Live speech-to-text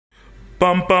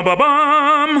Bum, bum, bum,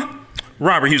 bum.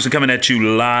 Robert Houston coming at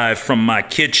you live from my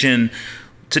kitchen.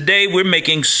 Today we're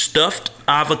making stuffed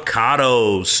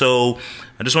avocados. So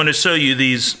I just wanted to show you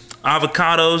these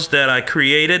avocados that I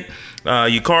created.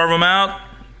 You carve them out,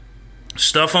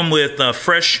 stuff them with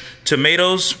fresh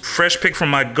tomatoes, fresh picked from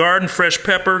my garden, fresh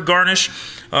pepper, garnish,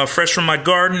 fresh from my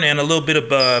garden, and a little bit of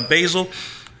basil,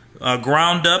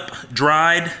 ground up,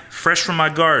 dried, fresh from my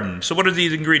garden. So what are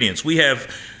these ingredients? We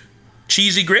have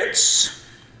cheesy grits.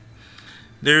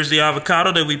 There's the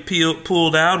avocado that we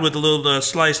pulled out with a little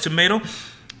sliced tomato.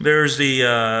 There's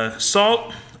the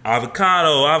salt,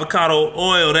 avocado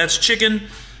oil, that's chicken.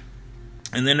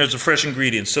 And then there's the fresh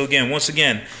ingredients. So again, once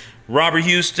again, Robert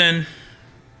Houston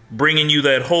bringing you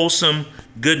that wholesome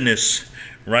goodness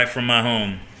right from my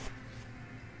home.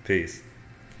 Peace.